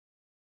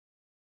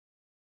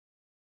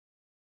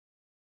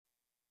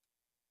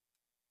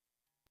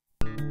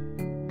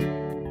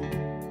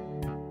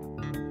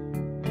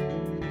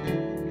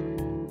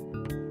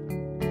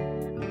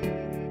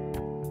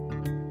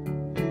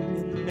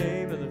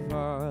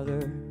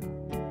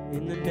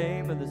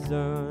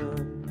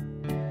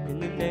Son, in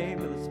the name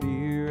of the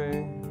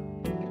Spirit,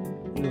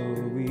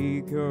 Lord,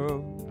 we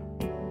come.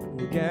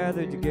 We're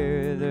gathered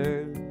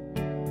together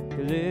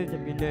to lift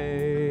up your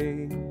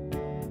name,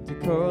 to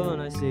call on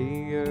our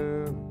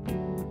Savior,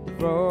 to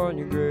fall on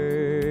your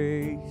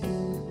grace.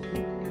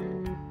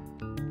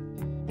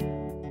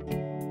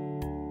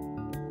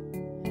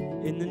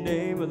 In the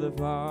name of the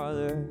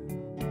Father,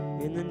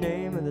 in the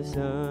name of the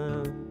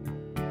Son,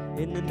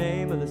 in the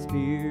name of the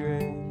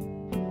Spirit,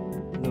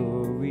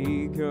 Lord,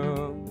 we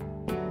come.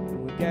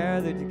 And we're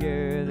gathered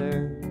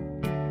together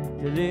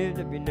to lift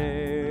up your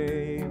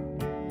name,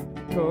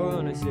 to call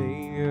on our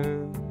Savior,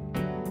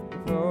 to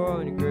fall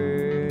on your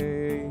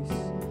grace.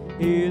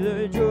 Hear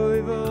the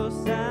joyful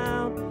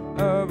sound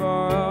of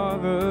our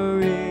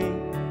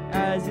offering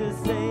as your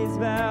saints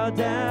bow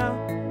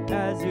down,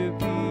 as your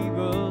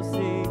people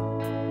sing.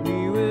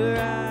 We will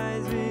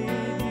rise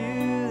with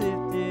you,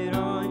 lifted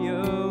on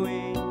your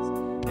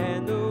wings,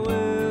 and the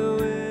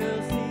world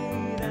will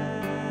see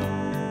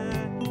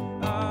that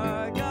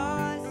our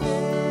God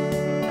saves,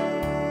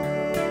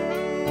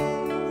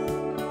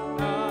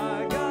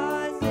 our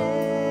God saves.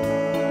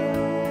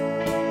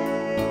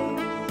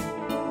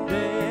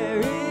 There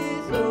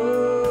is hope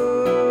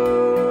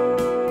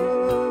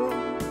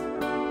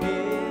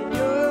in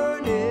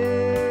your name.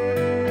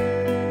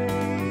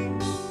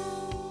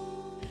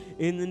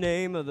 In the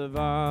name of the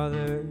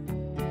Father,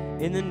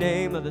 in the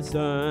name of the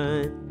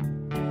Son,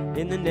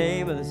 in the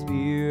name of the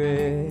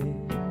Spirit,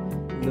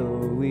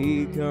 Lord,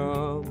 we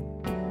come.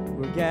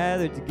 We're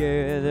gathered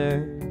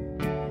together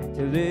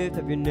to lift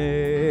up your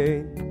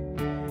name,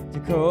 to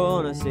call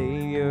on our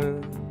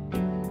Savior,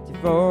 to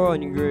fall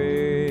on your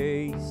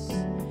grace.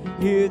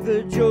 Hear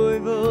the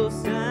joyful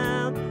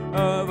sound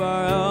of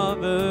our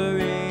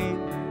offering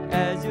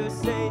as your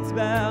saints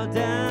bow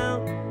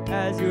down,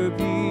 as your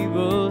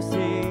people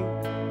sing.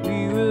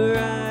 We will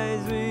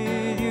rise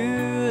with you,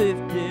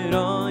 lifted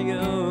on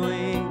your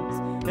wings,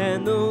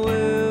 and the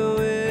world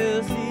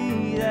will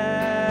see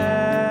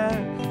that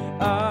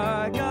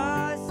our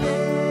God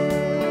saves,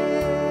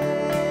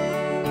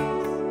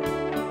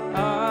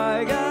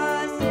 our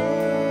God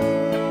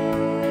saves.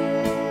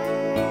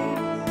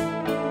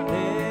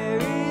 There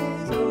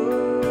is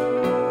hope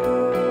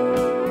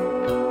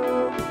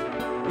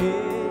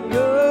in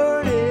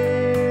your name.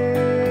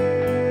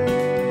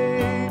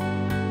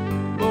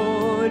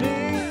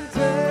 Morning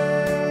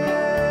turns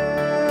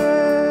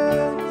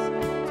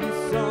to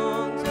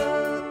songs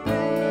of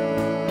praise.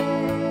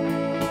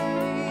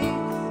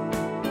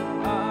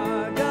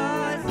 Our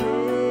God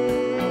saves,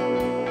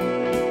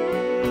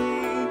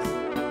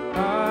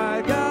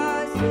 our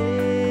God saves.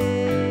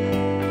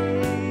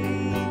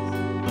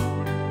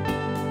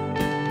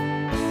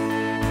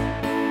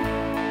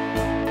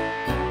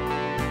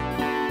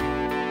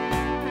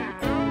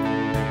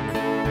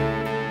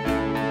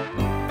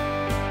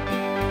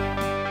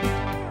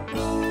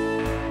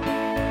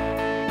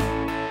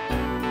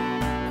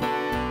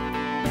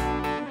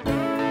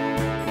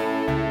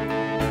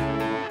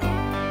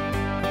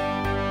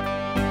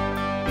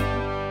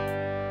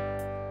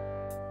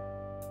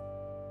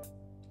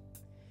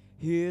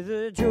 Hear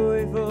the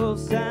joyful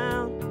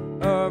sound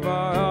of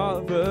our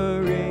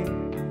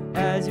offering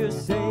as your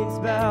saints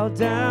bow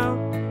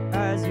down,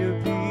 as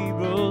your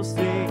people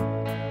sing.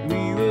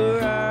 We will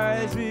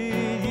rise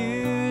with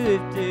you,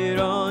 lifted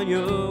on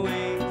your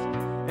wings,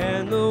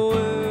 and the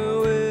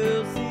world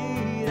will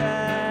see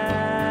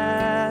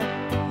that.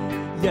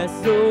 Yes,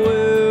 the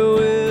world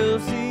will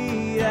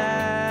see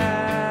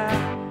that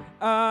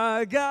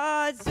our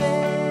God saves.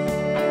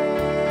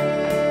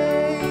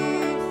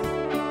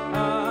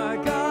 Our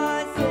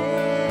God saves.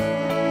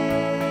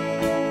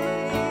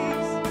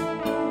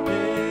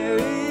 There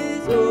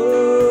is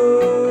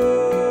hope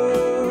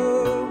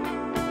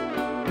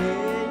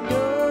in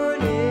your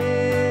name.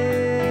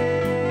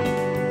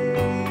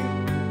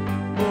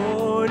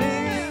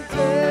 Morning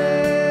turns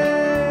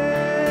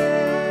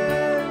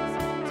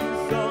to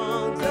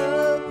songs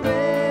of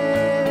praise.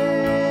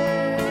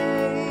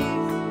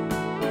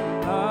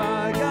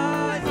 Our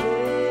God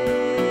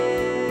saves.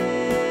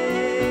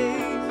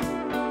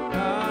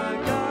 Our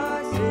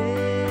God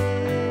saves.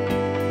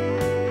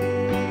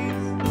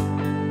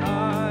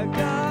 Our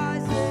God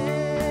saves.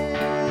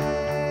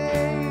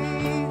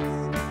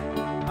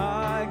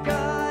 Our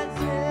God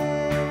saves.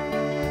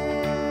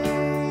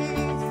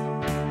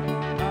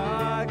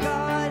 Our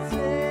God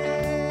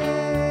saves.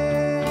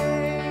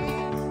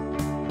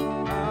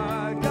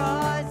 Our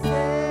God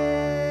saves.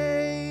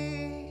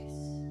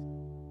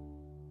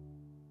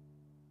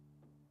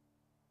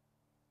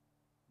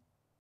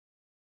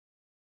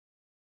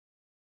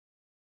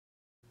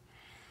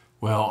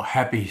 Well,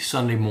 happy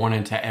Sunday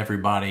morning to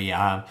everybody.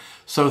 I'm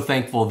so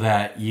thankful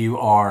that you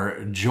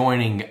are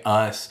joining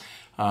us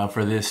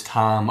for this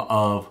time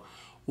of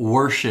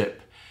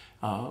worship.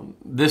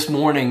 This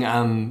morning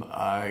I'm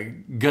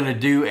going to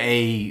do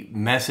a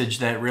message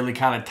that really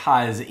kind of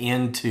ties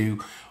into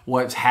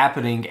what's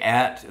happening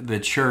at the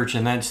church,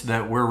 and that's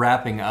that we're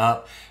wrapping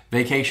up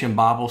Vacation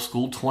Bible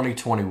School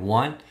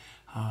 2021.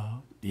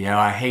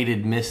 I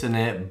hated missing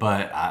it,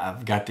 but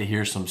I've got to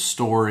hear some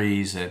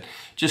stories, and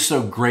just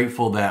so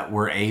grateful that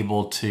we're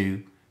able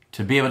to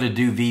be able to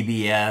do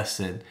VBS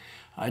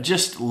and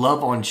just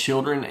love on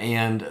children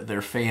and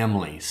their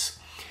families.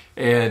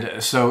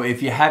 And so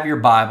if you have your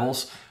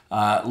Bibles,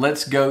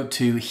 let's go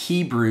to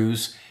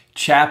Hebrews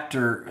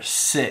chapter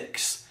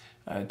 6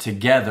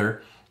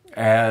 together,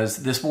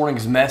 as this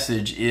morning's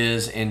message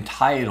is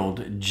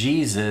entitled,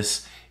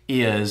 Jesus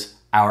is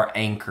our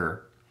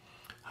anchor.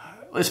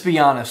 Let's be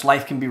honest,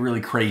 life can be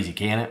really crazy,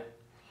 can't it?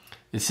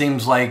 It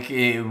seems like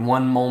in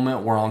one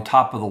moment we're on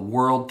top of the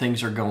world,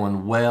 things are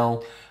going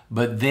well,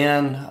 but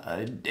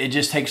then it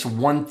just takes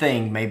one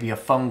thing, maybe a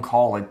phone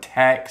call, a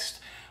text,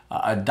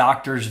 a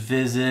doctor's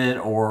visit,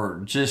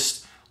 or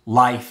just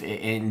life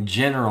in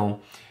general,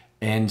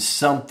 and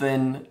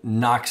something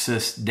knocks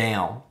us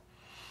down.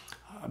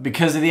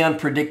 Because of the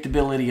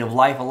unpredictability of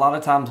life, a lot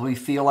of times we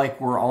feel like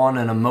we're on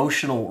an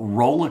emotional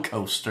roller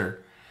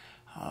coaster,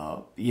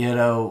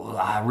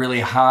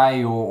 really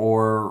high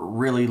or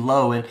really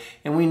low.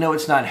 And we know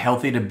it's not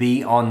healthy to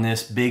be on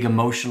this big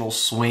emotional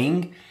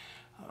swing,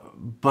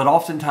 but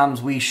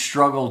oftentimes we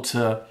struggle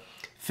to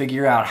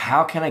figure out,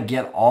 how can I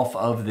get off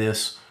of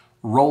this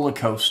roller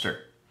coaster?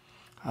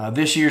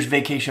 This year's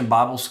Vacation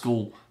Bible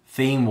School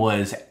theme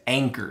was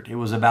anchored. It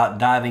was about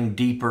diving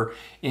deeper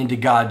into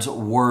God's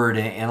Word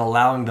and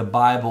allowing the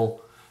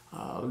Bible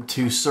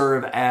to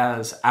serve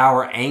as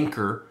our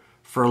anchor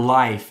for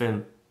life.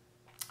 And,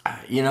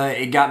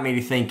 it got me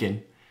to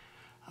thinking,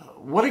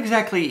 what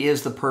exactly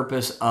is the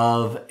purpose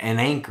of an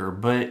anchor?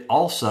 But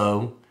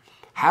also,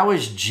 how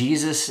is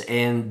Jesus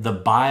and the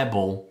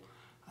Bible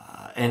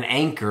an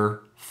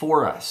anchor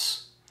for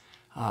us?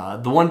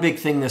 The one big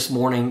thing this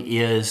morning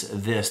is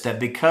this, that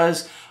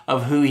because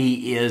of who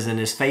He is and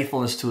His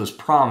faithfulness to His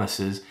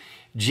promises,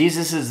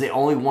 Jesus is the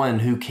only one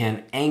who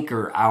can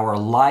anchor our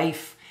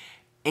life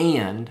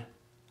and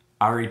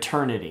our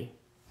eternity.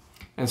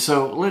 And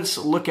so let's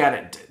look at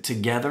it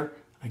together.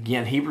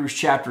 Again, Hebrews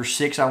chapter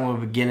 6, I want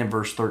to begin in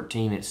verse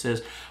 13. It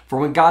says, "For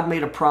when God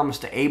made a promise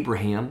to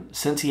Abraham,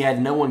 since he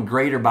had no one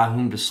greater by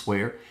whom to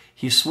swear,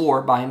 He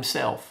swore by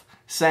Himself,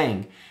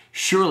 saying,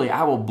 'Surely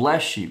I will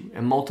bless you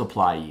and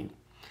multiply you.'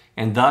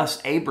 And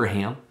thus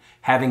Abraham,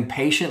 having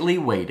patiently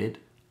waited,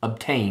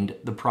 obtained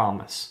the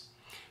promise.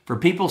 For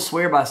people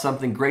swear by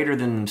something greater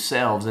than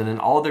themselves, and in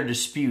all their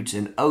disputes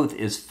an oath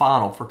is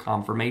final for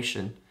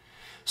confirmation.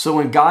 So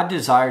when God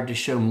desired to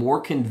show more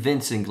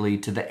convincingly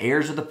to the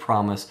heirs of the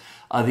promise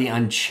of the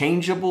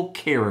unchangeable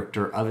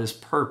character of His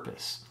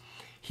purpose,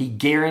 He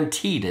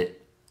guaranteed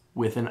it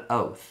with an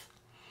oath,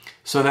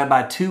 so that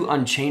by two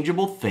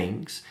unchangeable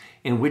things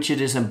in which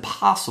it is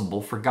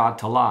impossible for God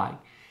to lie,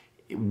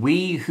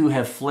 we who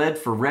have fled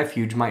for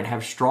refuge might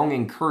have strong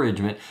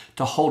encouragement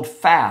to hold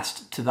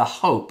fast to the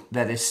hope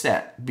that is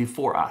set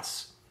before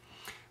us.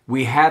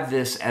 We have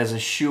this as a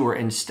sure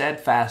and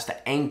steadfast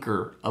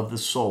anchor of the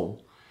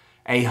soul,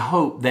 a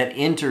hope that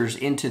enters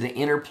into the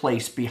inner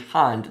place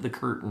behind the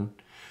curtain,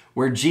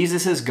 where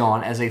Jesus has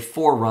gone as a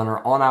forerunner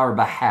on our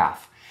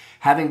behalf,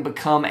 having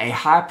become a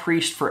high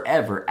priest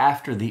forever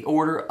after the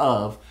order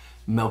of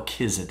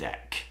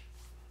Melchizedek."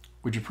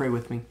 Would you pray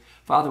with me?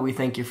 Father, we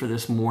thank You for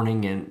this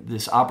morning and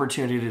this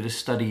opportunity to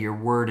study Your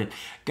Word. And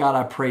God,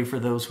 I pray for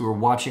those who are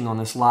watching on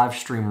this live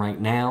stream right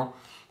now,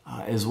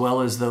 as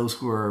well as those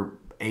who are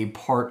a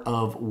part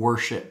of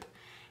worship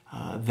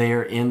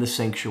there in the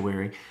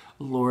sanctuary.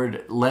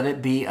 Lord, let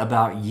it be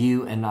about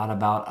You and not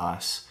about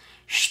us.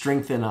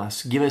 Strengthen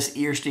us. Give us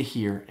ears to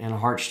hear and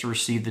hearts to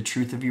receive the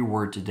truth of Your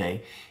Word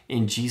today.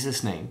 In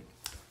Jesus' name,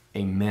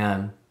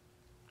 amen.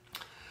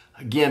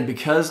 Again,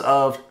 because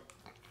of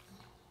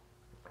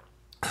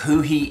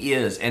who He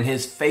is and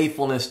His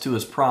faithfulness to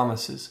His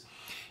promises,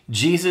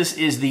 Jesus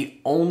is the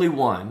only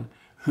one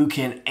who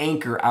can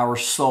anchor our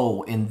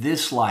soul in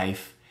this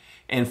life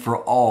and for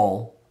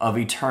all of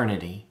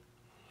eternity.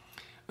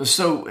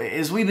 So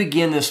as we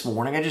begin this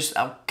morning,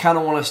 I kind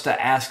of want us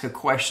to ask a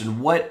question.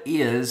 What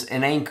is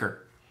an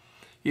anchor?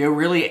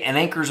 Really, an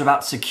anchor is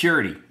about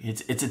security.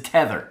 It's a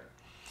tether.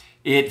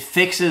 It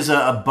fixes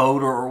a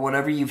boat or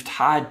whatever you've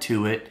tied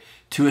to it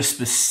to a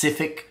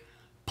specific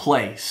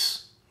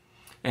place.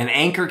 An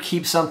anchor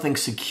keeps something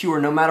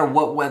secure no matter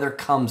what weather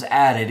comes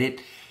at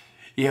it.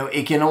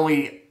 It can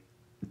only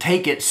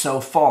take it so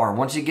far.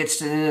 Once it gets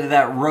to the end of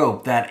that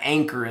rope, that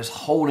anchor is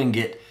holding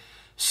it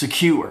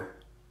secure.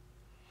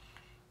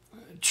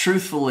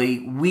 Truthfully,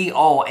 we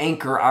all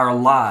anchor our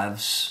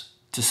lives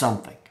to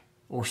something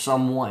or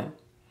someone.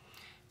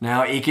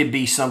 Now, it could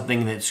be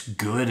something that's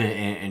good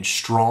and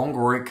strong,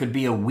 or it could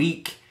be a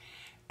weak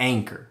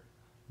anchor.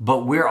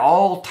 But we're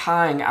all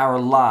tying our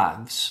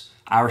lives,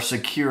 our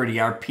security,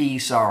 our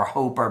peace, our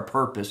hope, our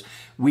purpose.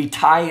 We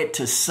tie it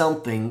to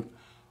something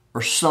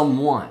or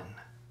someone.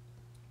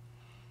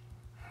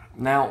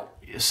 Now,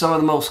 some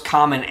of the most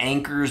common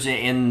anchors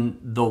in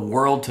the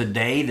world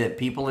today that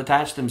people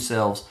attach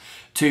themselves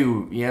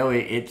to,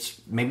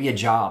 it's maybe a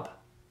job,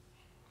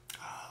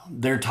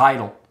 their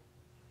title,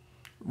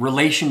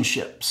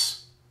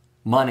 relationships,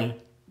 money,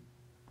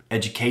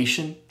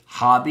 education,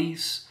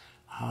 hobbies,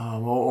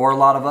 or a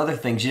lot of other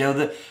things.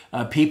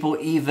 People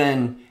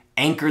even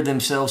anchor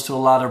themselves to a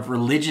lot of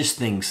religious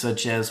things,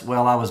 such as,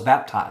 well, I was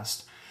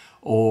baptized,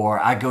 or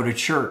I go to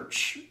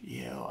church,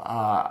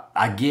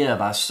 I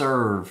give, I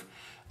serve,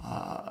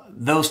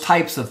 those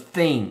types of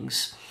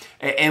things.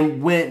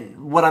 And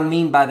what I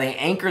mean by they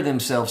anchor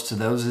themselves to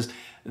those is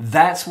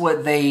that's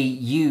what they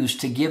use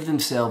to give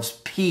themselves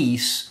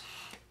peace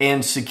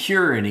and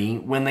security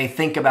when they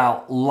think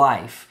about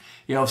life.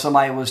 If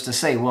somebody was to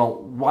say, well,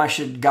 why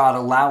should God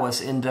allow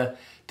us into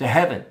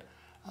heaven?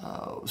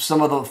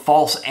 Some of the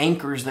false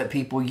anchors that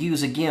people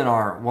use again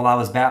are, well, I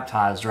was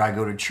baptized, or I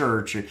go to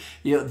church, or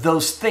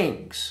those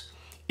things.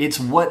 It's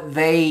what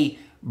they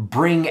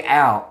bring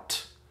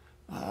out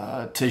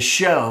to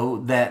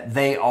show that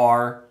they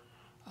are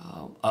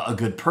a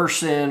good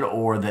person,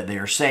 or that they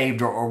are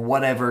saved, or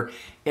whatever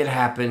it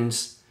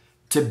happens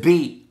to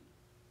be.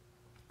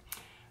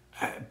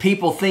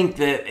 People think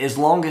that as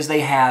long as they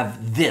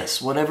have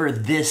this, whatever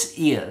this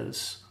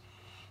is,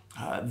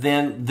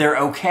 then they're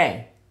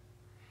okay.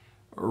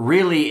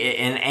 Really,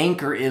 an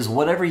anchor is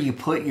whatever you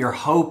put your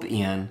hope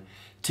in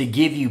to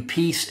give you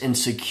peace and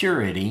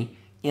security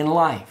in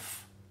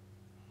life.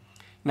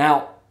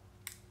 Now,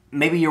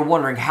 maybe you're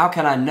wondering, how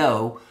can I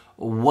know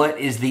what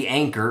is the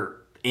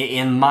anchor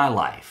in my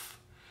life?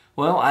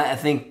 Well, I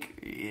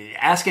think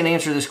ask and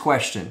answer this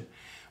question.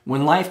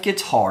 When life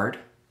gets hard,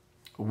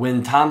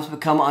 when times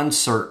become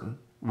uncertain,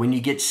 when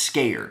you get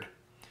scared,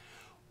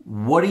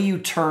 what do you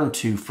turn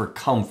to for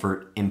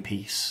comfort and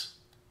peace?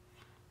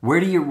 Where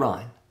do you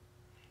run?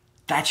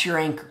 That's your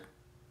anchor.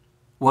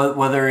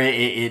 Whether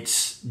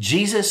it's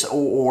Jesus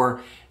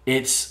or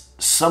it's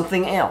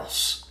something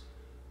else.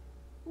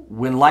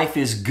 When life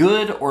is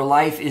good or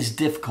life is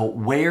difficult,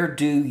 where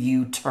do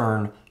you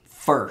turn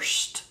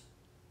first?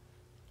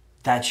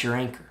 That's your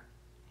anchor.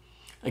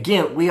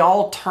 Again, we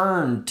all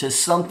turn to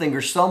something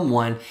or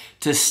someone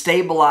to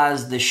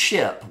stabilize the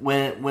ship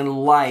when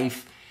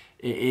life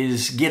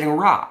is getting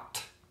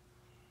rocked.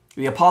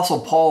 The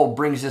Apostle Paul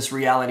brings this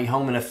reality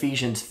home in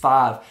Ephesians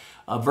 5,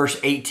 verse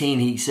 18.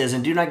 He says,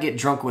 "And do not get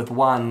drunk with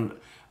wine,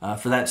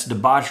 for that's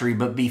debauchery,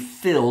 but be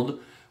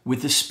filled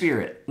with the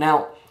Spirit."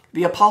 Now,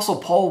 the Apostle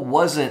Paul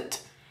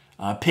wasn't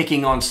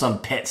picking on some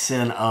pet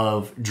sin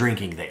of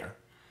drinking there.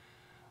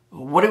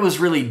 What it was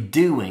really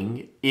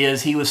doing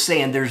is he was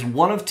saying there's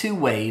one of two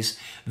ways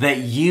that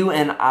you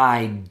and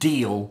I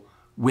deal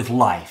with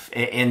life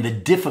and the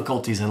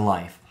difficulties in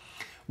life.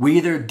 We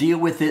either deal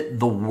with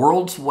it the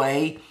world's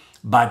way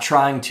by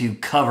trying to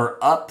cover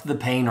up the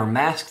pain or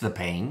mask the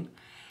pain.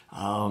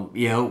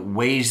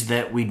 Ways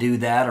that we do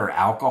that are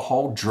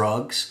alcohol,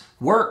 drugs,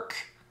 work.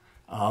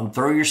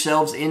 Throw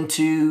yourselves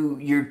into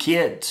your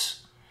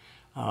kids,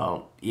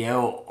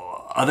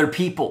 other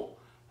people.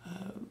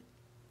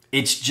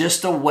 It's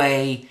just a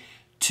way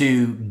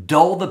to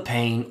dull the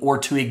pain or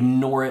to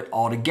ignore it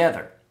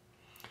altogether.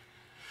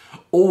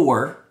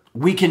 Or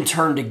we can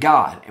turn to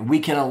God and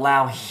we can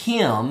allow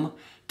Him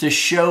to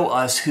show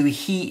us who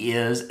He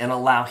is and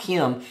allow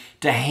Him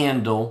to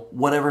handle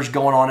whatever's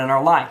going on in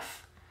our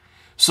life.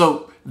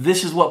 So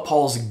this is what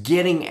Paul's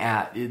getting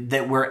at,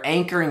 that we're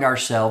anchoring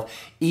ourselves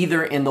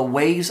either in the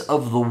ways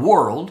of the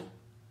world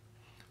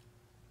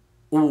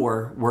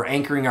or we're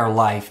anchoring our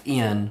life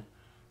in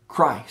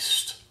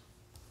Christ.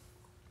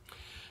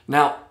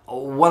 Now,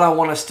 what I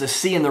want us to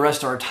see in the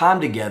rest of our time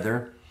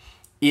together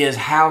is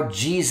how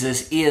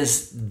Jesus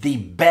is the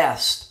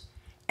best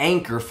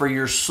anchor for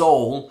your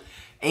soul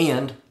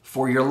and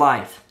for your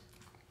life.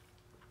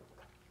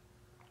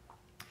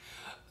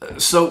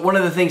 So one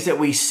of the things that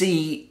we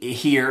see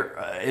here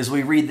as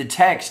we read the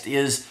text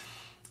is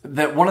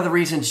that one of the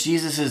reasons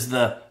Jesus is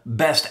the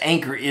best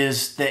anchor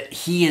is that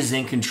He is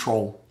in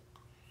control.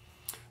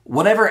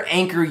 Whatever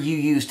anchor you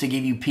use to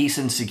give you peace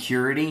and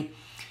security,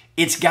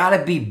 it's got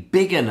to be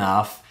big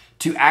enough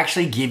to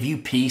actually give you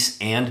peace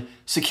and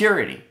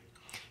security.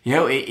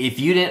 If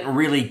you didn't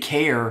really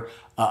care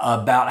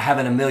about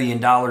having $1 million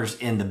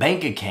in the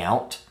bank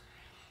account,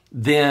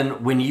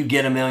 then when you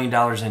get $1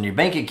 million in your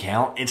bank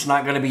account, it's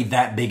not going to be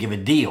that big of a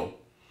deal.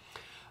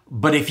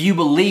 But if you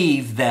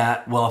believe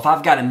that, well, if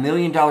I've got $1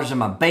 million in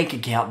my bank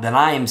account, then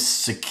I am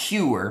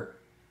secure,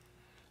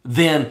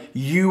 then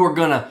you are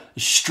going to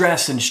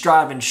stress and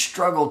strive and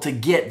struggle to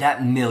get that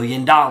 $1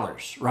 million,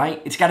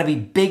 right? It's got to be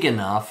big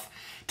enough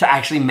to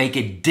actually make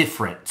a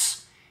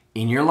difference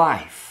in your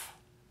life.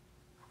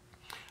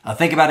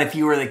 Think about if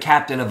you were the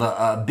captain of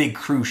a big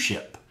cruise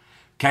ship,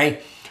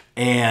 okay?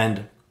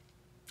 And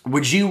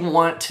would you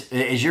want,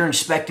 as you're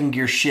inspecting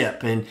your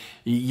ship and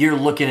you're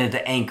looking at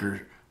the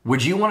anchor,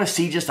 would you want to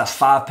see just a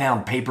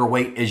 5-pound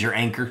paperweight as your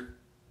anchor?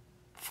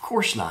 Of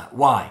course not.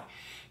 Why?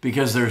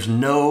 Because there's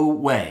no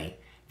way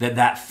that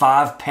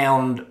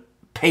 5-pound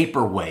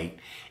paperweight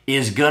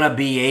is going to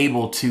be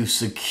able to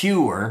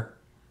secure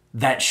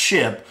that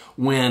ship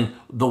when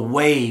the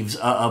waves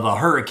of a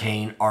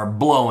hurricane are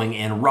blowing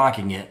and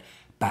rocking it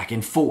back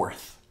and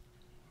forth.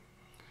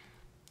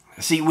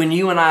 See, when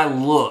you and I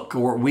look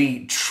or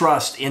we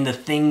trust in the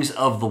things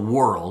of the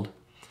world,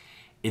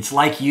 it's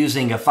like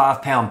using a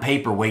 5-pound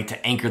paperweight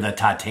to anchor the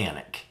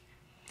Titanic.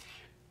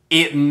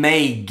 It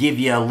may give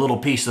you a little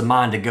peace of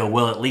mind to go,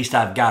 well, at least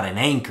I've got an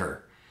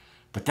anchor,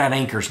 but that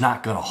anchor's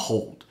not going to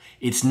hold.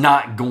 It's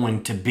not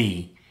going to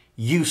be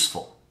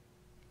useful.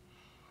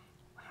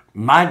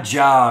 My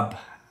job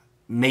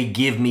may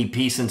give me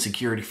peace and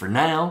security for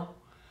now,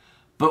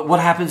 but what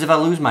happens if I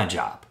lose my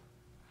job?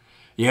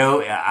 You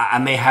know, I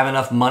may have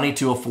enough money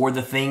to afford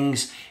the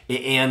things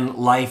in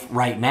life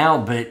right now,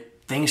 but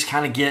things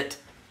kind of get,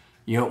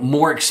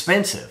 more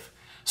expensive.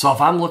 So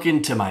if I'm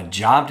looking to my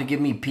job to give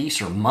me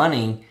peace or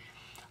money,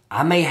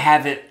 I may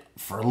have it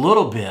for a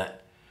little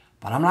bit,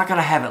 but I'm not going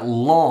to have it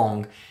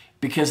long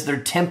because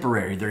they're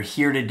temporary. They're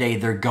here today.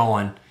 They're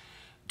gone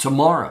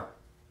tomorrow.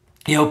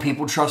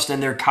 People trust in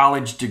their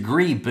college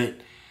degree, but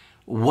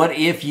what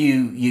if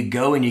you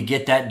go and you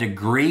get that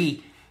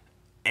degree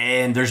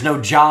and there's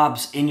no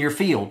jobs in your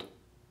field?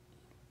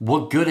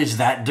 What good is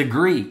that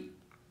degree?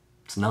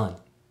 It's none.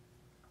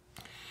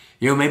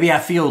 Maybe I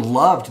feel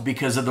loved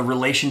because of the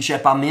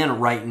relationship I'm in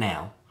right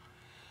now.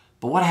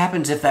 But what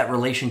happens if that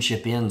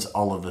relationship ends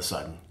all of a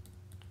sudden?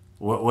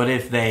 What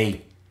if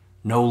they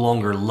no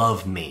longer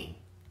love me?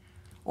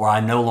 Or I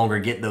no longer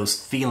get those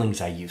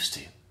feelings I used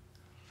to?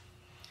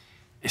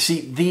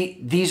 See,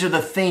 these are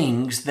the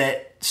things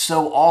that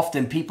so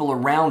often people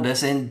around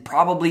us, and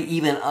probably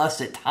even us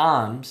at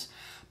times,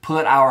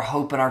 put our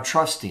hope and our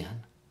trust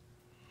in.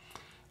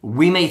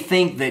 We may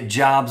think that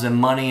jobs and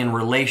money and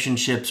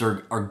relationships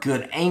are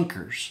good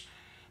anchors,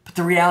 but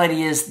the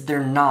reality is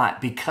they're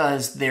not,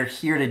 because they're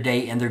here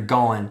today and they're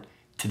gone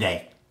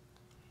today.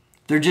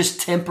 They're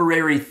just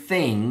temporary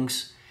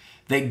things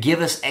that give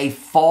us a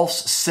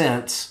false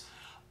sense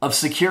of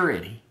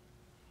security.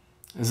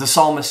 As the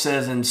psalmist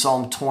says in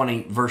Psalm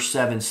 20, verse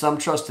 7, some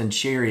trust in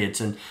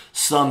chariots and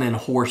some in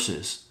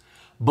horses,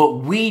 but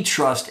we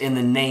trust in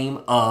the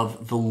name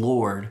of the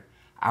Lord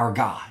our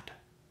God.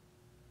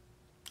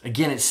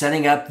 Again, it's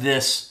setting up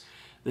this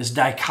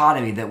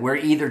dichotomy that we're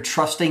either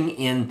trusting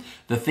in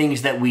the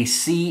things that we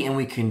see and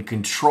we can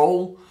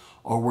control,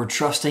 or we're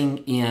trusting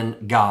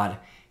in God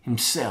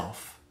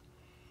Himself.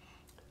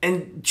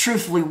 And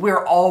truthfully,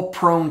 we're all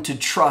prone to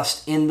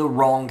trust in the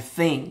wrong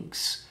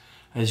things.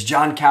 As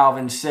John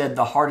Calvin said,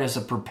 the heart is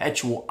a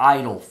perpetual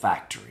idol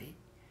factory.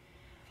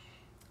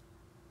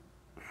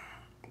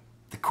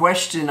 The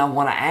question I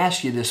want to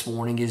ask you this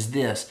morning is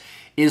this: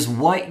 is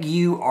what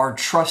you are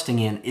trusting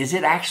in, is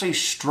it actually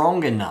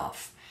strong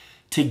enough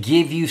to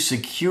give you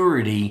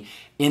security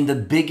in the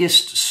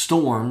biggest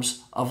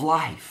storms of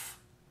life?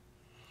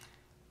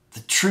 The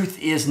truth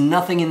is,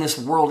 nothing in this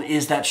world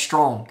is that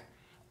strong.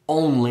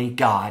 Only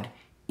God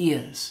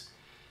is.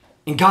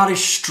 And God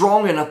is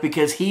strong enough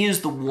because He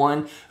is the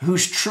one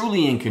who's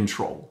truly in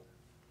control.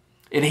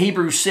 In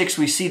Hebrews 6,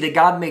 we see that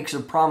God makes a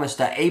promise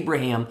to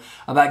Abraham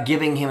about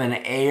giving him an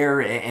heir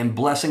and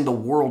blessing the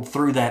world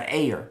through that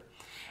heir.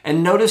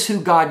 And notice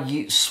who God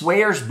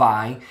swears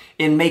by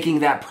in making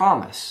that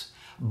promise.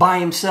 By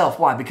Himself.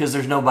 Why? Because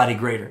there's nobody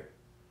greater.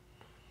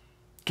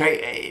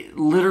 Okay,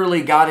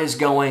 literally God is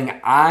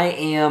going, I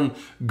am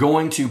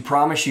going to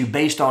promise you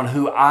based on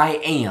who I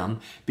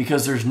am,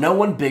 because there's no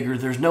one bigger,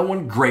 there's no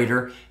one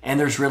greater, and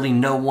there's really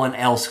no one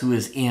else who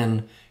is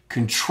in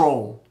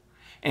control.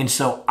 And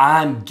so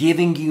I'm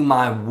giving you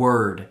my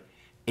word,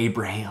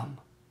 Abraham.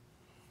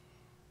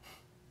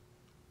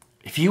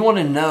 If you want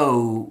to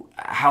know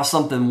how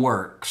something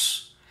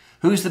works,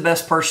 who's the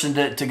best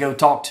person to go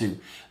talk to?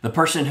 The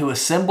person who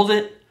assembled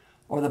it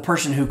or the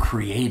person who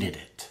created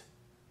it?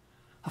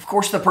 Of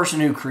course, the person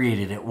who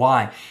created it.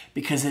 Why?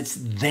 Because it's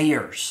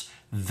theirs.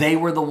 They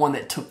were the one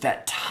that took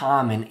that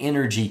time and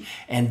energy,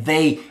 and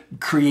they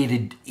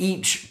created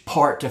each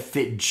part to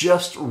fit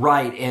just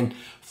right and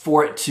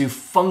for it to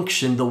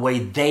function the way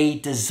they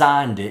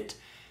designed it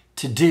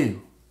to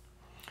do.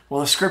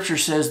 Well, the scripture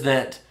says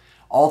that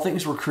all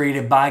things were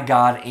created by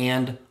God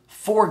and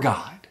for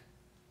God.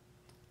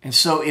 And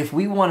so if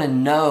we want to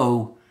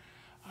know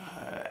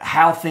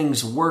how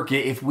things work,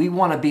 if we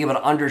want to be able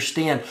to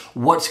understand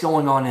what's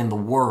going on in the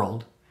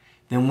world,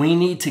 then we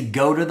need to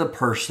go to the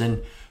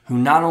person who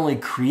not only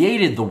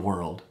created the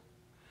world,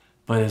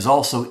 but is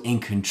also in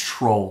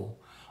control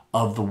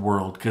of the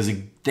world. Because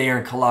there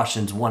in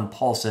Colossians 1,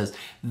 Paul says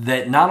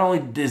that not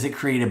only is it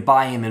created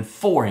by Him and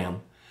for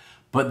Him,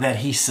 but that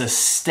He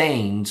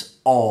sustains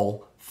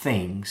all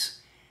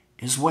things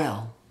as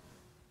well.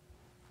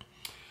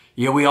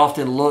 We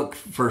often look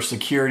for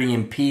security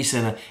and peace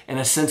and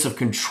a sense of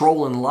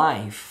control in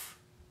life,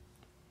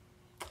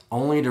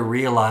 only to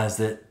realize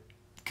that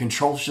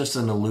control is just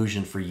an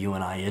illusion for you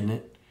and I, isn't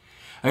it?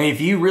 I mean,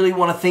 if you really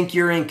want to think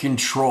you're in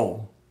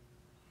control,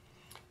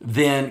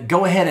 then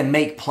go ahead and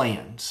make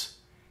plans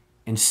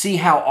and see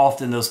how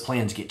often those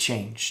plans get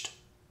changed.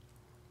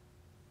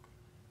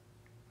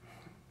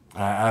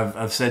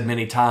 I've said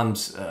many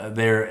times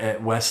there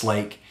at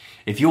Westlake,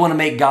 if you want to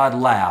make God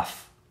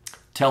laugh,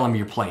 tell Him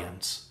your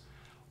plans.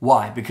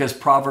 Why? Because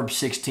Proverbs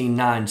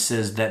 16:9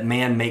 says that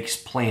man makes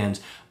plans,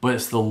 but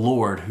it's the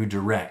Lord who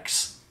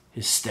directs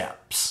his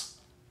steps.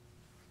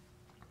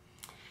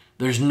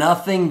 There's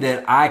nothing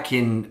that I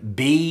can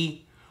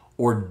be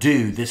or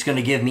do that's going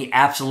to give me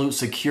absolute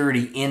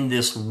security in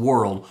this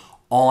world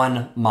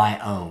on my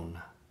own.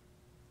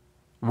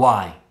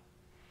 Why?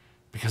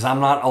 Because I'm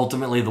not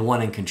ultimately the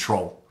one in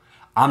control.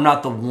 I'm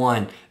not the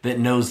one that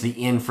knows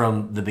the end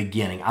from the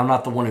beginning. I'm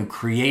not the one who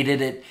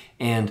created it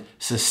and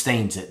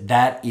sustains it.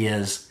 That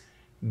is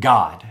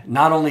God.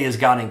 Not only is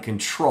God in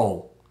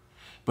control,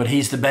 but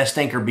He's the best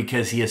anchor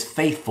because He is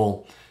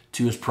faithful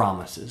to His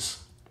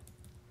promises.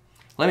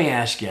 Let me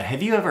ask you,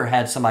 have you ever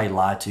had somebody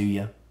lie to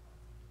you?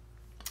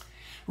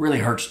 It really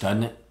hurts,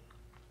 doesn't it?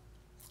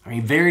 I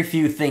mean, very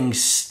few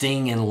things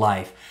sting in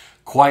life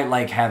quite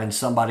like having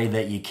somebody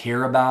that you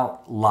care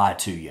about lie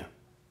to you.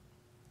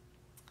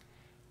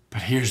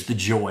 But here's the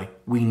joy.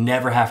 We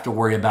never have to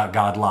worry about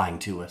God lying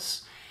to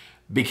us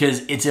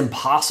because it's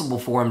impossible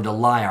for Him to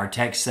lie. Our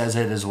text says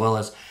it, as well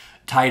as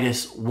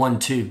Titus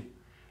 1:2.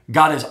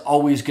 God is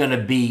always going to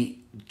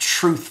be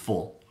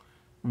truthful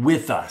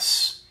with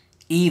us,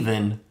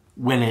 even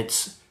when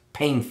it's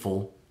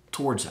painful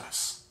towards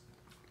us.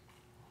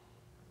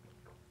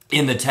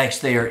 In the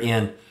text there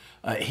in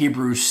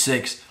Hebrews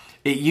 6,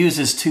 it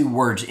uses two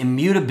words,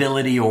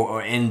 immutability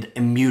and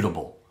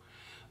immutable.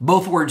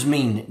 Both words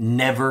mean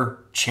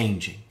never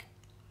changing.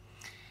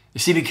 You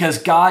see, because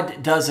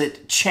God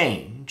doesn't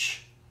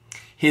change,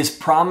 His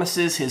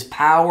promises, His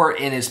power,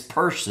 and His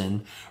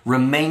person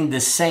remain the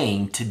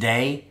same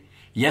today,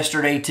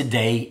 yesterday,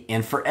 today,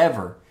 and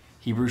forever.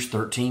 Hebrews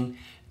 13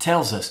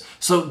 tells us.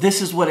 So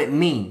this is what it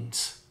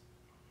means.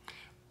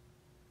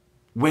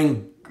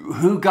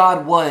 Who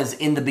God was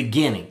in the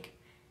beginning,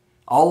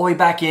 all the way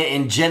back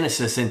in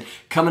Genesis and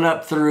coming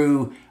up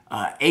through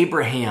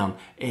Abraham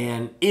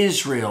and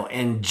Israel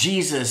and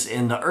Jesus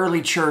and the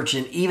early church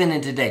and even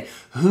in today,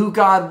 who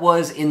God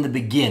was in the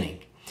beginning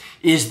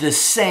is the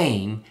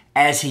same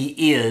as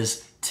He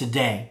is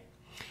today.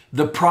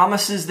 The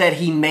promises that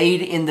He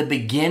made in the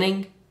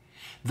beginning,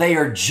 they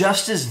are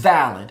just as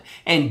valid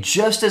and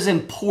just as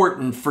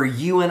important for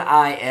you and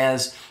I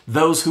as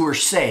those who are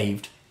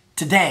saved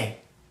today.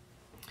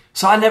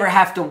 So I never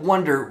have to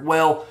wonder,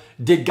 well,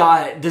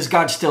 does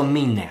God still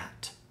mean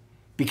that?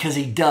 Because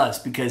He does,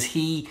 because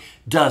He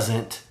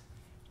doesn't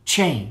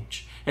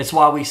change. It's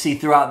why we see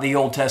throughout the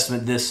Old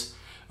Testament this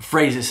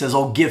phrase. It says,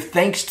 "Oh, give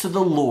thanks to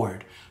the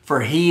Lord, for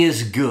He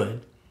is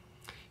good.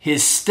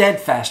 His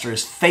steadfast or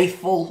His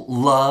faithful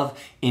love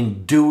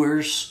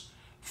endures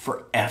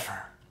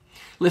forever."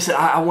 Listen,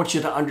 I want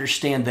you to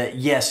understand that,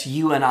 yes,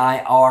 you and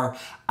I are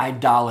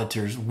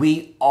idolaters.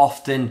 We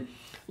often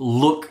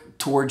look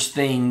towards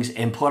things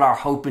and put our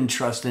hope and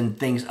trust in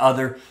things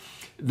other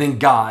than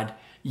God.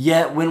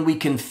 Yet when we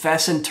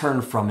confess and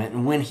turn from it,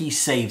 and when He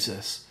saves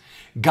us,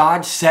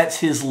 God sets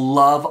His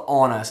love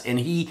on us and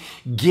He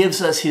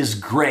gives us His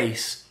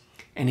grace,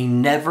 and He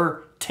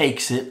never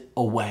takes it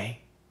away.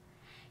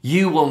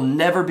 You will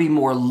never be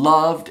more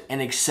loved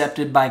and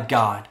accepted by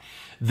God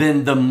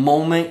than the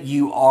moment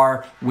you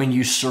are when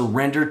you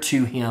surrender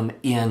to Him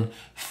in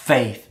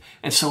faith.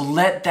 And so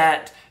let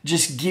that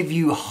just give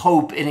you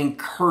hope and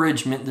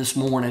encouragement this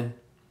morning.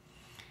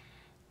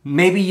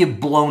 Maybe you've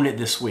blown it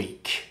this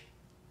week,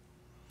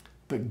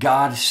 but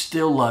God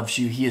still loves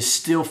you. He is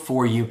still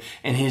for you,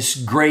 and His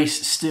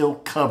grace still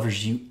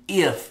covers you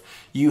if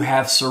you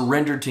have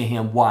surrendered to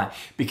Him. Why?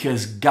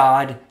 Because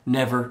God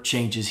never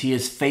changes. He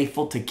is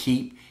faithful to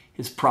keep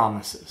His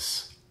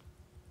promises.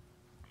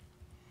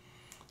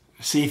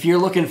 See, if you're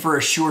looking for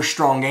a sure,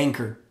 strong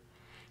anchor,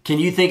 can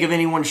you think of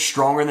anyone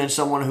stronger than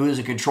someone who is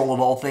in control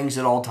of all things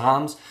at all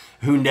times,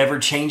 who never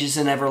changes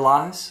and never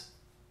lies?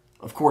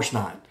 Of course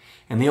not.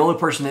 And the only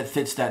person that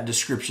fits that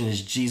description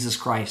is Jesus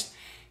Christ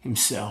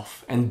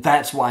Himself. And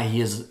that's why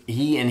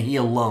He and He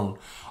alone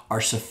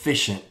are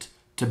sufficient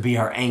to be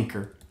our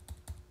anchor.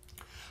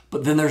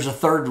 But then there's a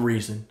third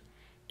reason.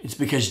 It's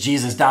because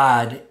Jesus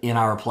died in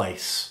our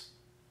place.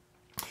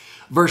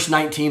 Verse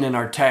 19 in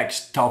our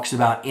text talks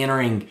about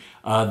entering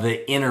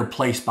the inner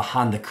place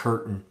behind the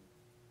curtain.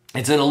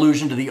 It's an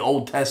allusion to the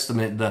Old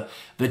Testament,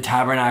 the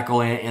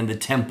tabernacle and the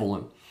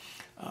temple.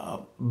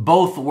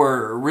 Both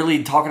were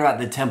really talking about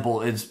the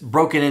temple. It's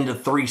broken into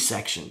three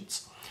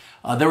sections.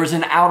 There was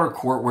an outer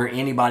court where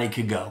anybody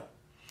could go.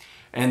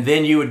 And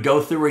then you would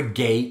go through a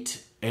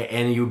gate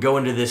and you would go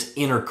into this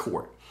inner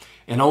court.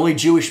 And only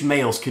Jewish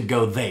males could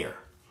go there.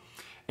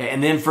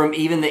 And then from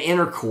even the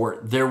inner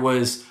court, there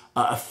was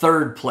a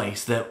third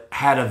place that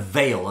had a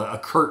veil, a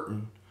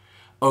curtain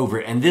over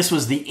it. And this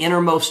was the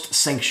innermost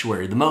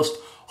sanctuary, the most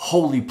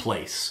holy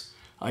place.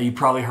 You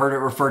probably heard it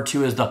referred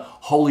to as the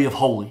Holy of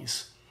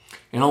Holies.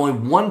 And only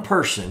one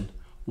person,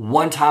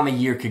 one time a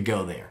year could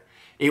go there.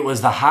 It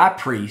was the high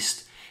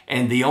priest,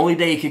 and the only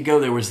day he could go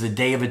there was the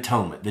Day of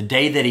Atonement, the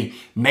day that he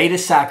made a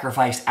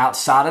sacrifice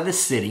outside of the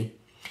city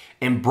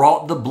and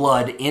brought the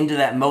blood into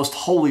that most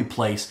holy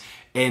place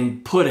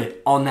and put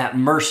it on that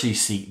mercy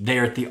seat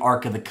there at the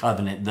Ark of the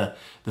Covenant, the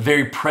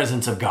very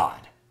presence of God.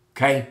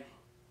 Okay?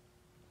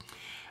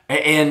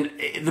 And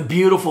the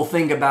beautiful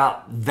thing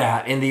about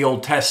that in the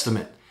Old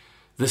Testament,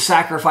 the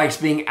sacrifice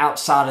being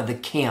outside of the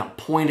camp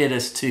pointed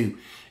us to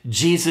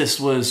Jesus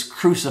was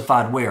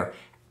crucified where?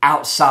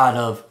 Outside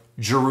of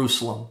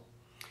Jerusalem.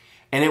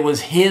 And it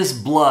was his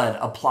blood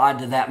applied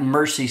to that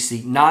mercy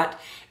seat, not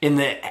in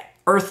the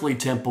earthly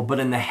temple, but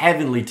in the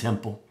heavenly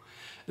temple,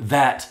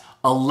 that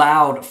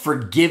allowed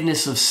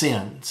forgiveness of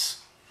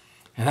sins.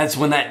 And that's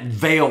when that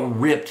veil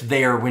ripped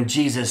there when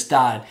Jesus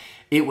died.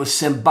 It was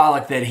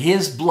symbolic that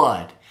his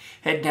blood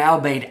had now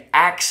made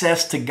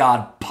access to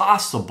God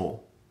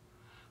possible,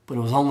 but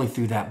it was only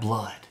through that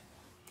blood.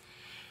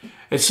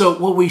 And so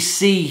what we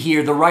see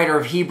here, the writer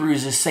of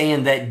Hebrews is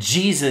saying that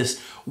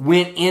Jesus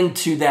went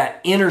into that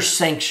inner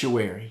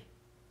sanctuary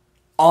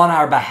on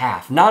our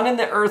behalf, not in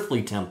the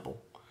earthly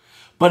temple,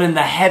 but in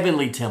the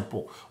heavenly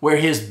temple, where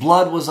his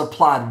blood was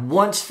applied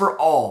once for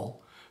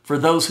all for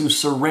those who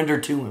surrender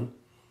to him.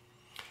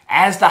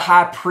 As the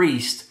high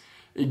priest,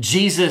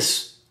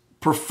 Jesus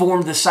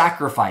performed the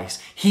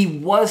sacrifice. He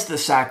was the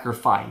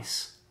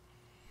sacrifice.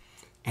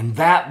 And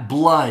that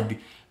blood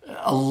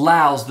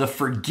allows the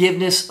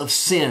forgiveness of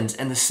sins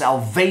and the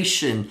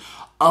salvation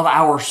of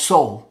our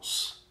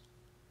souls.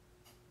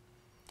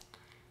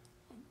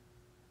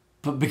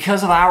 But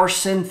because of our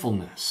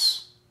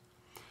sinfulness,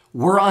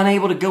 we're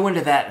unable to go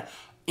into that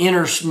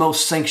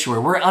innermost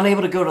sanctuary. We're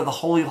unable to go to the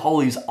Holy of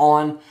Holies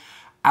on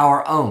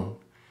our own.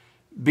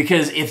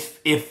 Because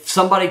if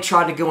somebody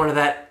tried to go into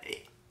that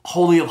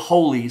Holy of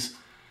Holies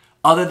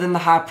other than the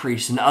high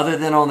priest and other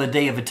than on the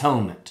Day of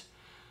Atonement,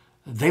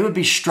 they would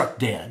be struck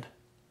dead.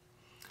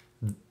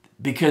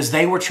 Because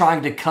they were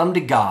trying to come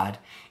to God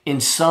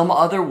in some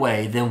other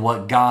way than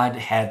what God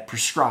had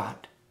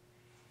prescribed.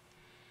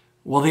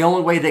 Well, the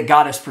only way that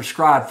God has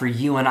prescribed for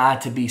you and I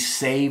to be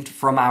saved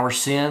from our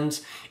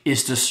sins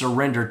is to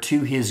surrender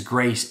to his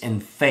grace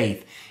and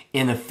faith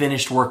in the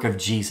finished work of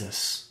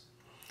Jesus.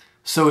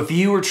 So if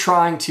you are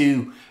trying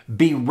to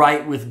be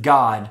right with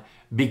God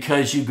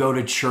because you go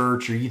to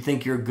church or you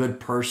think you're a good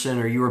person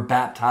or you were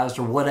baptized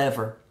or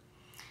whatever,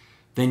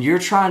 then you're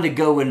trying to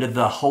go into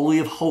the Holy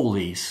of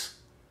Holies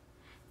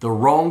the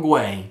wrong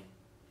way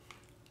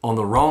on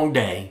the wrong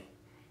day,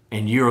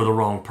 and you're the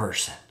wrong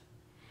person.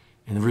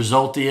 And the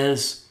result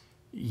is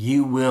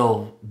you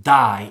will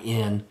die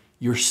in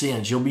your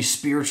sins. You'll be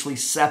spiritually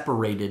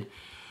separated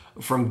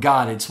from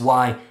God. It's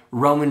why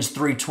Romans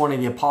 3:20,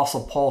 the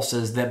Apostle Paul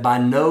says that by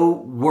no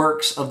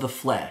works of the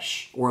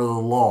flesh or the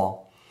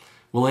law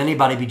will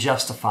anybody be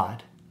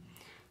justified.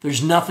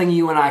 There's nothing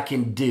you and I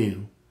can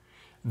do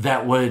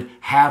that would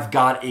have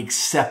God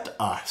accept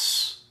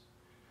us.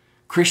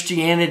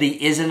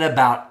 Christianity isn't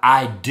about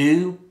I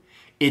do.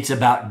 It's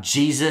about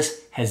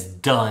Jesus has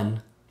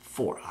done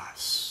for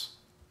us.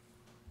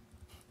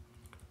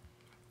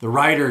 The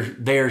writer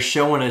there is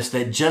showing us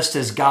that just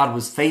as God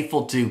was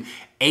faithful to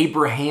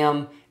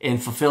Abraham in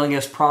fulfilling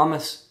his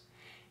promise,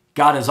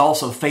 God is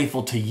also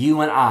faithful to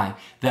you and I,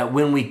 that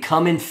when we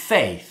come in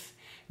faith,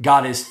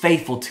 God is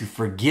faithful to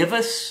forgive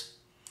us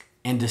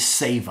and to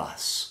save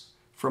us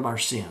from our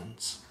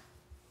sins.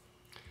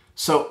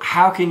 So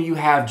how can you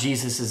have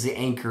Jesus as the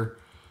anchor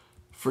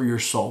for your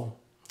soul?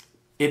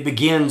 It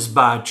begins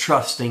by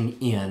trusting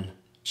in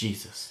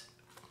Jesus.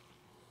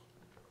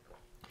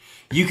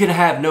 You can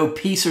have no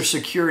peace or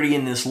security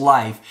in this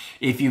life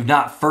if you've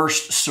not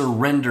first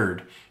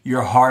surrendered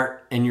your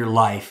heart and your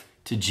life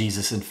to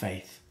Jesus in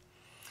faith.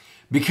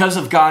 Because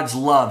of God's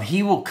love,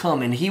 he will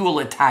come and he will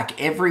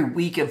attack every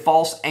weak and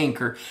false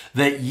anchor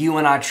that you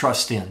and I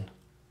trust in.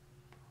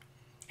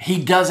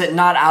 He does it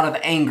not out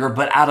of anger,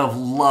 but out of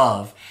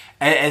love,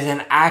 as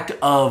an act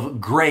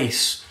of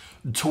grace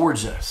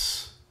towards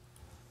us.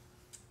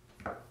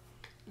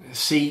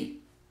 See,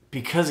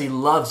 because he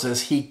loves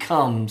us, he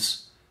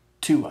comes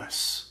to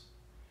us.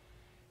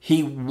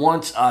 He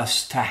wants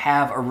us to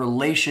have a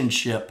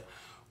relationship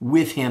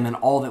with him in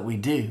all that we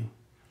do.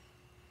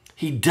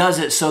 He does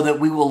it so that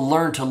we will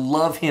learn to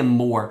love him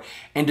more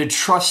and to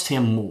trust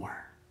him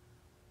more.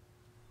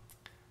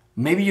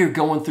 Maybe you're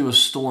going through a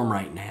storm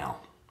right now.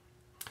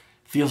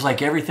 Feels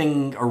like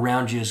everything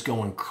around you is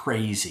going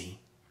crazy.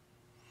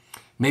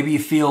 Maybe you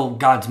feel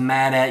God's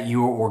mad at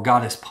you or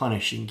God is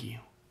punishing you.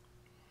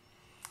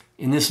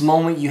 In this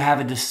moment, you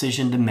have a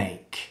decision to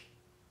make.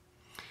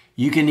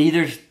 You can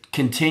either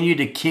continue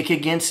to kick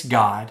against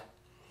God.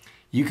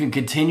 You can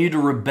continue to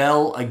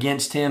rebel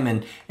against him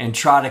and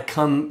try to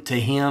come to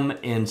him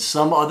in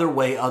some other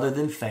way other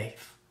than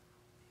faith,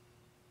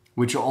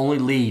 which will only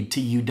lead to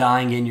you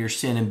dying in your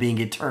sin and being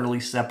eternally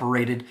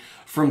separated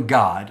from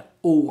God.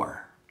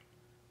 Or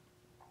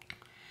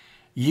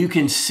you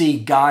can see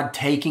God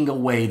taking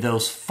away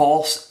those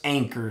false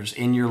anchors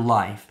in your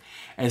life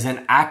as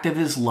an act of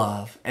his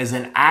love, as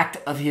an act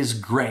of his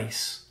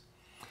grace.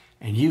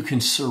 And you can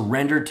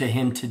surrender to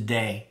him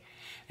today,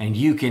 and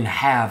you can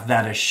have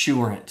that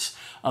assurance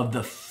of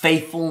the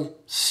faithful,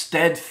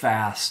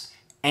 steadfast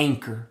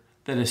anchor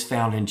that is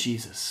found in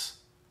Jesus.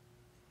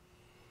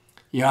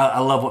 Yeah, I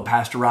love what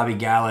Pastor Robbie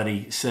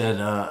Gallaty said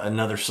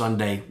another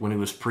Sunday when he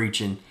was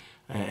preaching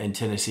in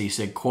Tennessee. He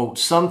said, quote,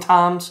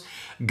 "Sometimes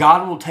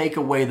God will take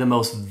away the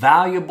most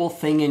valuable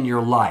thing in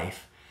your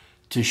life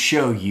to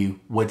show you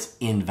what's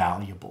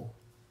invaluable."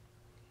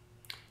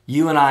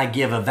 You and I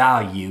give a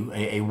value,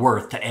 a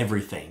worth to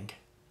everything.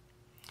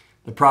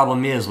 The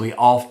problem is we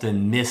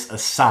often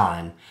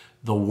misassign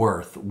the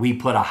worth. We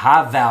put a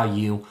high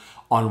value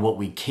on what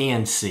we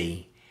can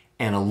see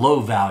and a low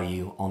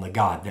value on the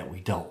God that we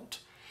don't.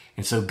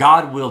 And so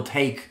God will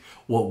take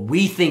what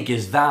we think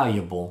is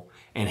valuable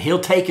and He'll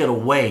take it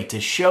away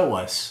to show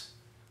us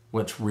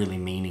what's really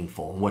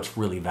meaningful and what's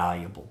really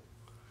valuable.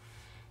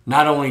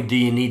 Not only do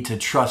you need to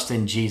trust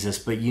in Jesus,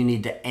 but you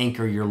need to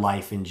anchor your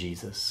life in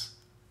Jesus.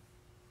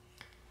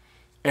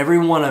 Every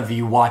one of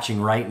you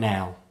watching right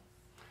now,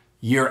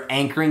 you're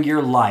anchoring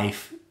your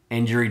life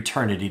and your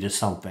eternity to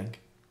something.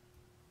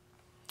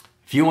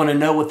 If you want to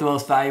know what the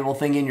most valuable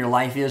thing in your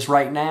life is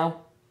right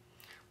now,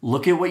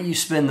 look at what you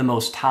spend the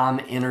most time,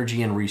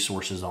 energy, and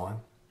resources on.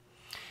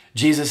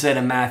 Jesus said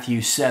in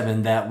Matthew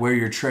 7 that where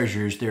your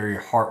treasure is, there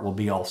your heart will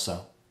be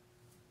also.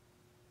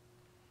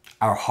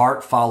 Our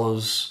heart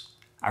follows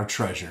our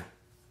treasure.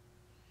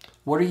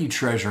 What are you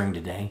treasuring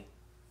today?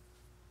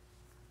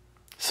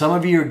 Some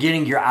of you are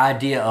getting your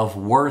idea of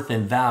worth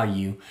and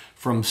value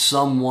from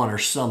someone or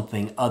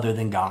something other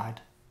than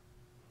God.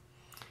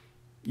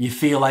 You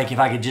feel like if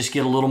I could just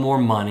get a little more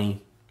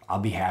money, I'll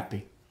be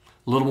happy.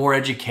 A little more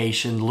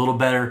education, a little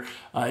better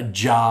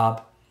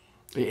job.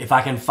 If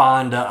I can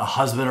find a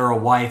husband or a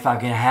wife, I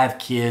can have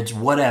kids,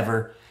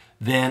 whatever,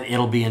 then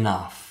it'll be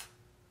enough.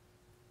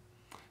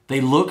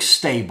 They look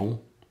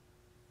stable,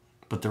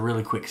 but they're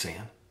really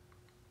quicksand.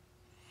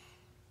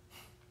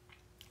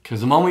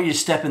 Because the moment you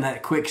step in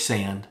that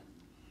quicksand,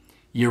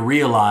 you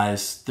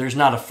realize there's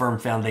not a firm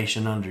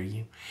foundation under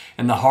you.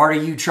 And the harder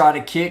you try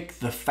to kick,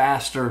 the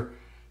faster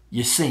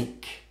you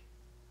sink.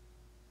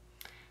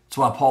 That's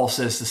why Paul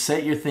says to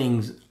set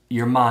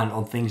your mind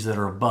on things that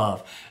are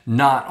above,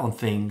 not on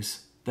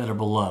things that are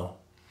below.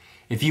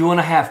 If you want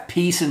to have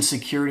peace and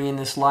security in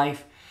this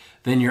life,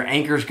 then your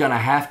anchor is going to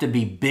have to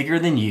be bigger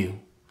than you,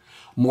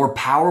 more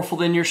powerful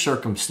than your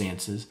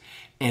circumstances,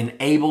 and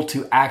able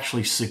to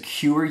actually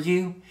secure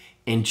you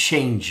and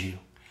change you.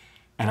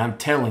 And I'm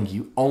telling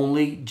you,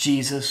 only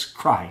Jesus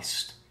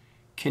Christ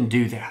can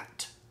do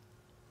that.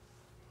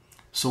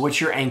 So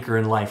what's your anchor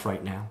in life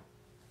right now?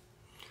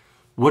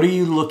 What are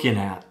you looking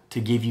at to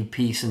give you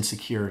peace and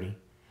security?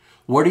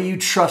 What are you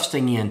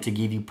trusting in to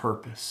give you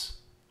purpose?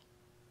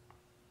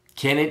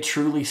 Can it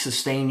truly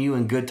sustain you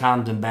in good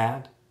times and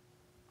bad?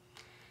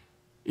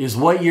 Is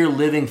what you're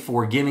living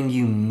for giving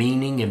you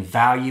meaning and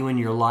value in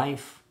your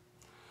life?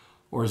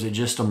 Or is it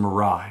just a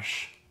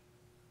mirage?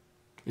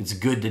 It's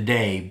good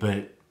today,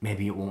 but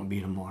maybe it won't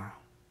be tomorrow.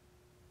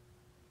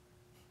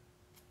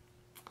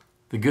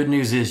 The good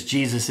news is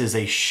Jesus is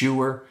a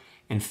sure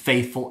and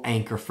faithful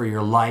anchor for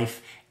your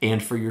life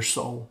and for your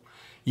soul.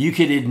 You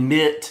could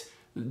admit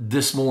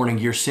this morning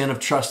your sin of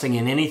trusting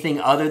in anything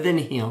other than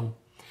Him.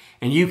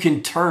 And you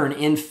can turn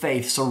in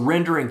faith,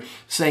 surrendering,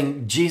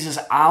 saying, Jesus,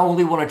 I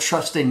only want to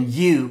trust in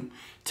You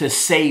to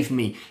save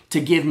me, to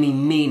give me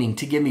meaning,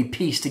 to give me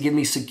peace, to give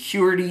me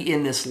security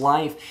in this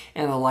life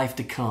and the life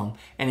to come.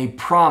 And He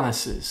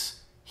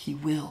promises He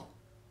will.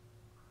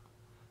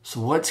 So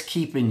what's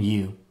keeping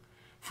you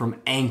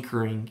from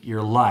anchoring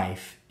your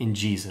life in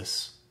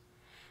Jesus?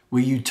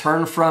 Will you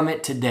turn from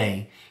it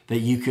today that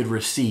you could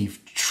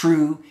receive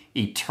true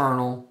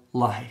eternal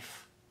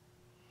life?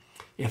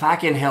 If I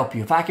can help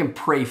you, if I can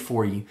pray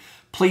for you,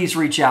 please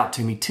reach out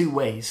to me 2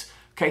 ways.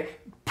 Okay,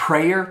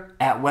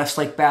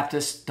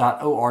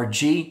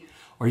 prayer@westlakebaptist.org,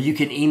 or you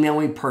can email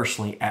me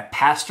personally at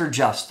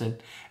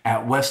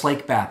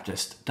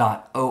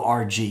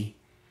pastorjustin@westlakebaptist.org.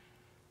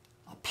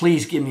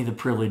 Please give me the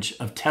privilege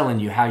of telling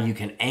you how you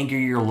can anchor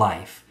your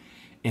life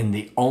in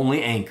the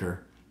only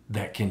anchor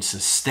that can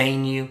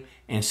sustain you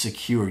and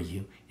secure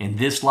you in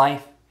this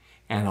life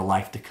and the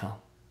life to come.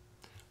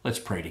 Let's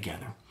pray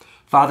together.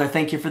 Father,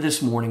 thank You for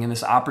this morning and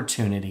this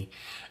opportunity.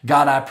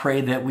 God, I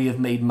pray that we have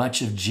made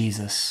much of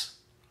Jesus.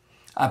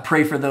 I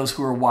pray for those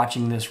who are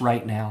watching this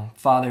right now.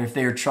 Father, if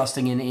they are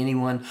trusting in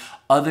anyone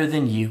other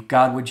than You,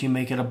 God, would You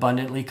make it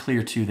abundantly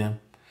clear to them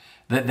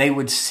that they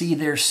would see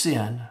their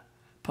sin,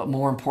 but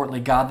more importantly,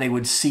 God, they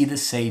would see the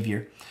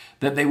Savior,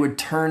 that they would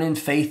turn in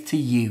faith to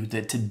You,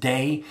 that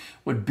today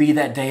would be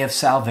that day of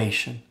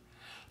salvation.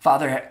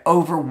 Father,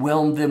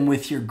 overwhelm them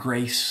with Your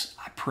grace,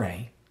 I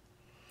pray.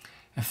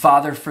 And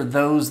Father, for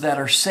those that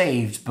are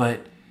saved,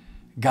 but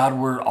God,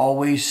 we're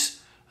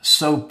always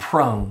so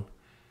prone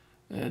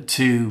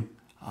to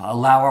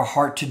allow our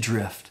heart to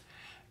drift.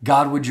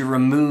 God, would You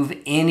remove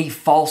any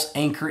false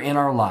anchor in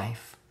our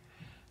life,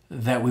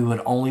 that we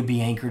would only be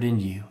anchored in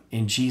You.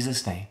 In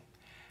Jesus' name,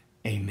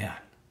 amen.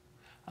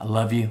 I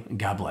love you and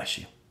God bless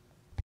you.